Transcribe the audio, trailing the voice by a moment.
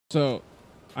So,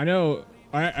 I know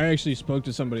I actually spoke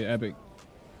to somebody at Epic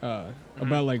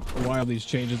about like why all these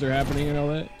changes are happening and all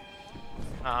that,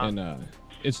 and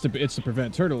it's to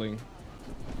prevent turtling.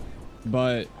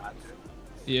 But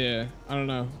yeah, I don't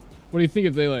know. What do you think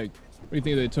if they like? What do you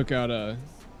think if they took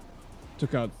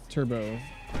out turbo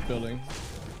building?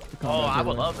 Oh, I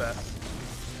would love that.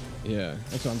 Yeah,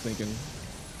 that's what I'm thinking.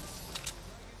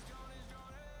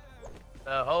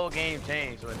 The whole game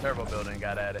changed when turbo building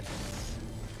got added.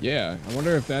 Yeah, I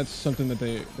wonder if that's something that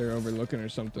they're overlooking or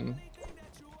something.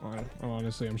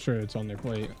 Honestly, I'm sure it's on their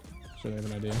plate. I'm sure they have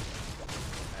an idea.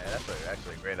 Hey, that's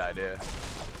actually a great idea.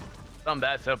 Something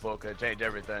that simple could change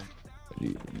everything.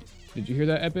 Did you hear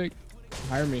that, Epic?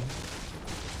 Hire me.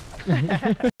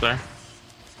 There.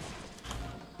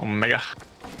 Omega.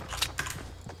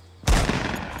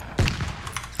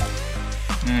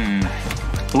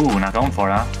 Ooh, not going for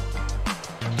it, huh?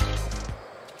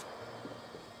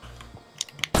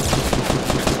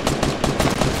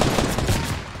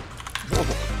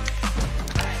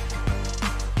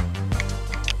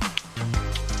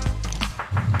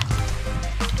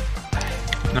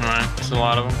 Never mind, there's a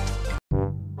lot of them.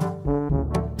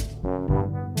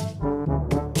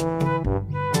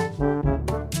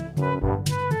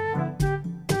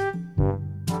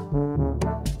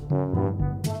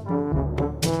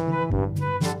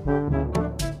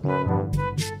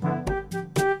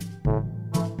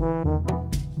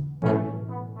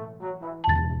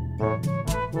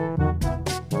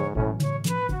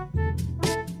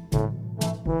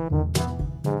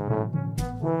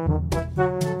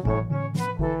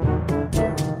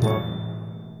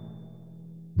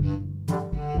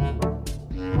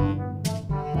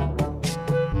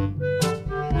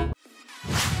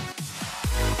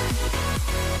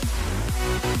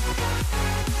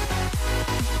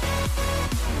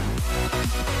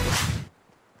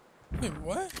 Wait,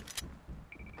 what?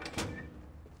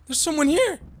 There's someone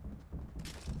here.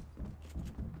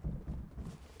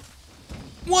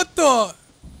 What the? Oh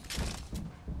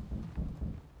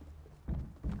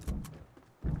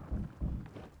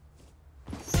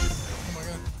my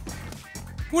god.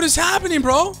 What is happening,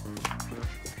 bro?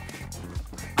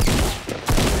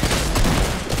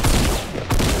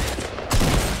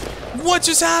 What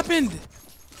just happened?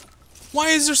 Why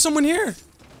is there someone here?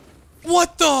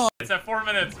 What the? It's at 4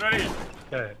 minutes. Ready?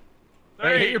 Okay. 3,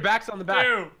 Hey, hit your backs on the back.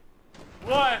 2,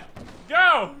 1,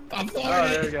 go! I'm sorry. Oh,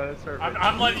 there we go. That's perfect.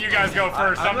 I'm letting you guys go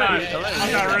first. I'm not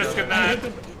risking that.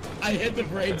 I hit the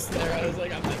brakes there. I was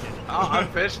like, I'm thinking. Oh, I'm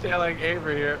fishtailing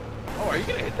Avxry here. Oh, are you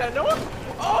gonna hit that, Noah?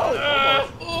 Oh!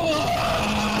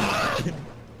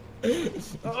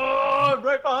 Oh, I'm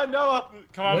right behind Noah.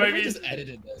 Come on, What if baby. I just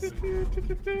edited this?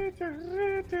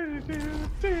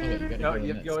 No,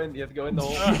 you have to go in. You have to go in the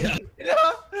hole. Yeah.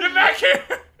 Get back here!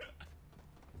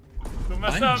 Don't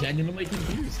mess I'm up. genuinely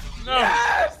confused. No.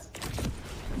 Yes!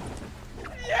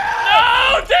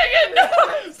 Yes! No! Dang it! No!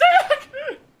 Stay back!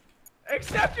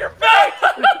 Accept your fate!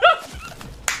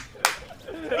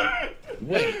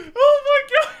 Wait. Oh my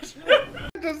gosh!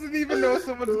 Doesn't even know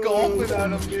someone's golfing at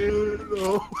him, dude.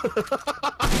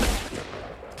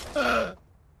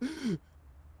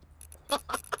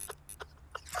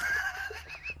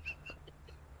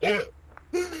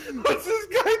 What's this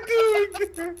guy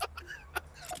doing?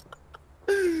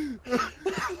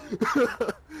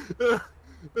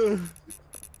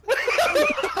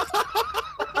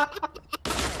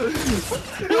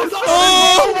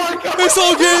 Oh my god! It's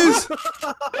all games!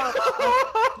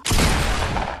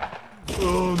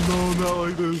 Oh no, not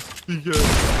like this. You can't.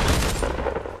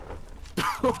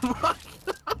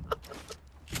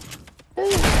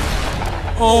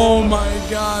 Oh my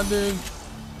god, dude.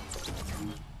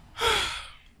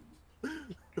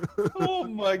 Oh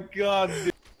my god,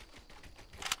 dude.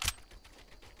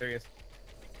 There he is.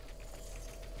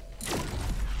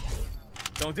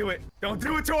 Don't do it. Don't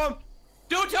do it to him!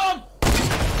 Do it to him!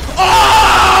 Oh!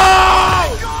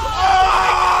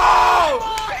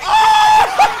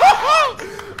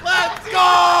 Let's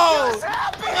go!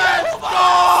 Let's go!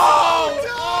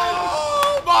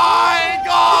 Oh my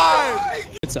god!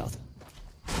 It's south.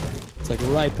 It's like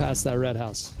right past that red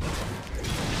house.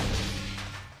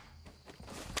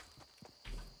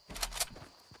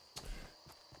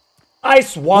 I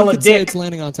swallowed I'd say dick. it's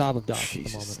landing on top of Doc.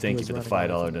 Jesus, thank you for the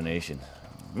 $5 donation.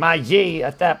 My G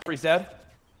at that. He's dead.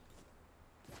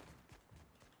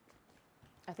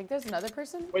 I think there's another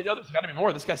person. Wait, no, there's gotta be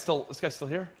more. This guy's still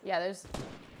here. Yeah, there's.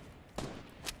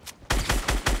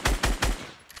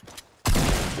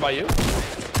 By you?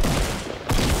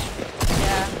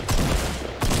 Yeah.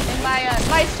 In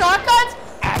my shotguns.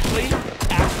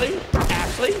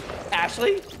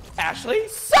 Ashley. Ashley?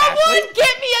 Someone Ashley?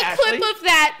 get me a Ashley? clip of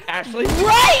that Ashley?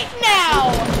 right now!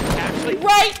 Ashley?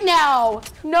 Right now!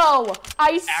 No,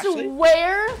 I Ashley?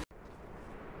 swear.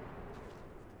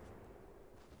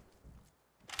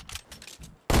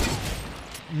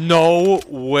 No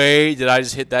way did I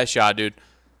just hit that shot, dude.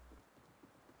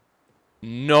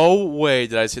 No way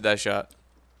did I just hit that shot.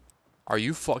 Are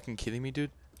you fucking kidding me,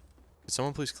 dude? Could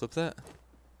someone please clip that?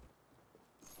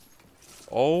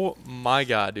 Oh my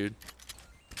god, dude.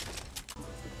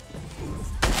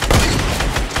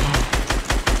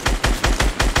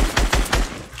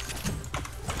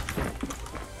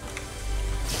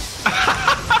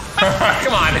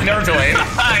 Come on, never too late.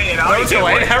 Never too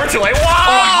late. Never too late.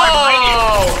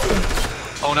 Whoa!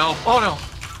 Oh no! Oh no!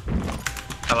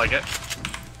 I like it.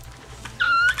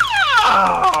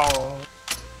 Oh!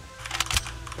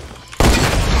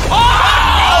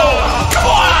 Oh! Come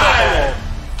on!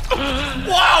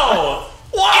 Whoa!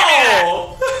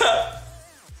 Whoa!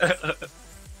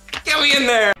 Get me in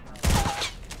there!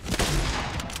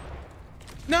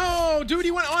 No, dude,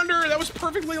 he went under. That was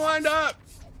perfectly lined up.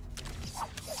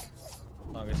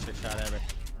 Longest trick shot ever.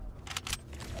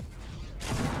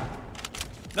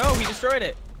 No, he destroyed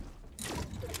it.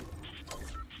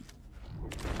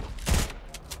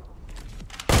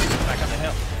 Back on the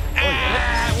hill.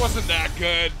 It wasn't that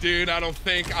good, dude. I don't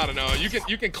think. I don't know. You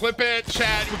can clip it,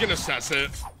 chat. We can assess it.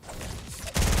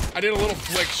 I did a little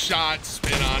flick shot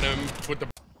spin on him with the.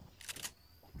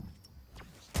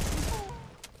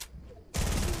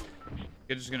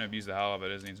 Kid's just gonna abuse the hell out of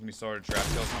it, isn't he? He's gonna be started trap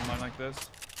kill someone like this.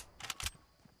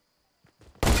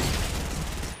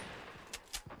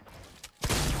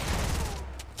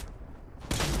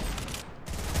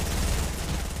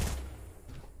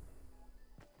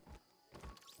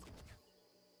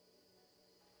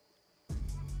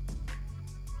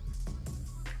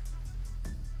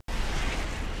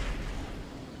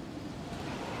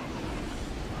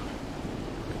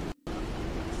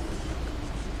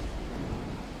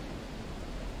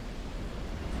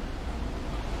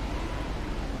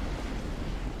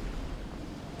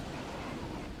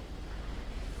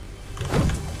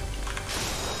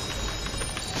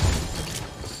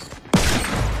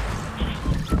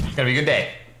 It's gonna be a good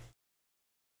day.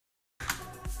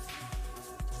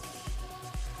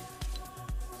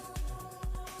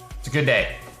 It's a good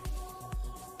day.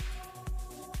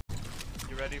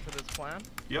 You ready for this plan?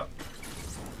 Yep.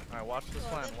 Alright, watch this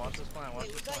plan. Watch this plan. Watch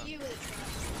this plan.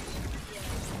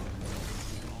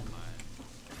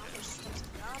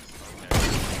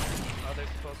 How are they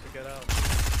supposed to get out?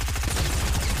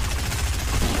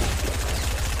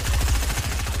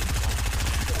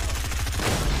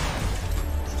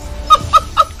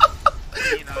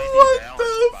 What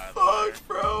the fuck,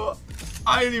 bro?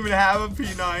 I didn't even have a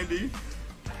P90.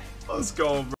 Let's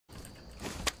go, bro.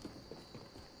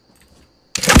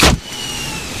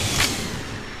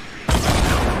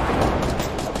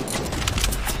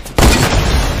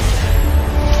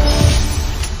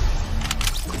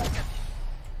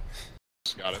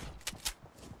 Got it.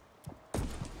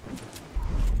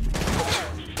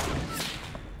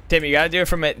 Tim, you gotta do it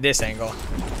from this angle.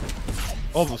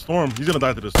 Oh, the storm. He's gonna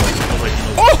die to this storm.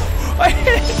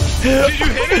 Did you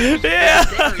hit it? Yeah.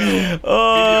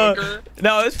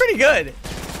 No, it was pretty good.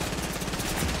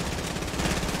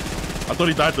 I thought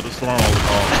he died to the storm all the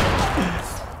time.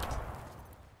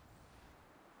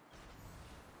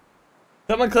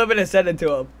 Someone clip it and send it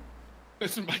to him.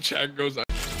 This is my chat goes on.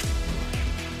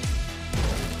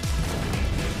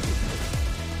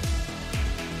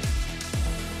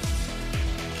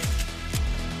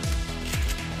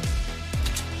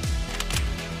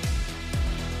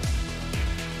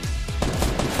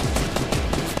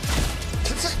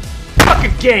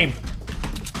 Fucking game!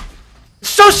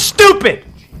 So stupid!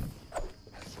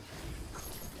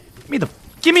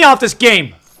 Get me off this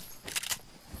game!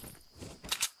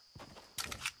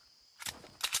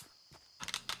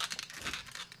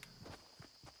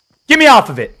 Get me off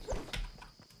of it!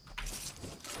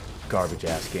 Garbage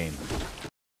ass game.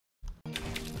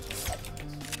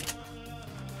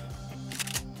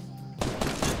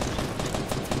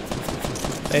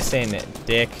 Listen,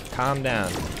 Dick, calm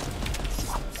down.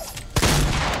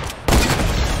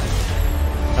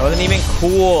 That wasn't even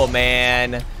cool,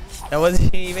 man. That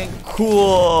wasn't even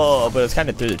cool. But it was kind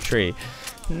of through the tree.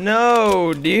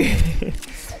 No, dude.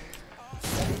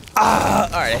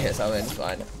 Alright, I hit something. It's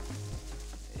fine.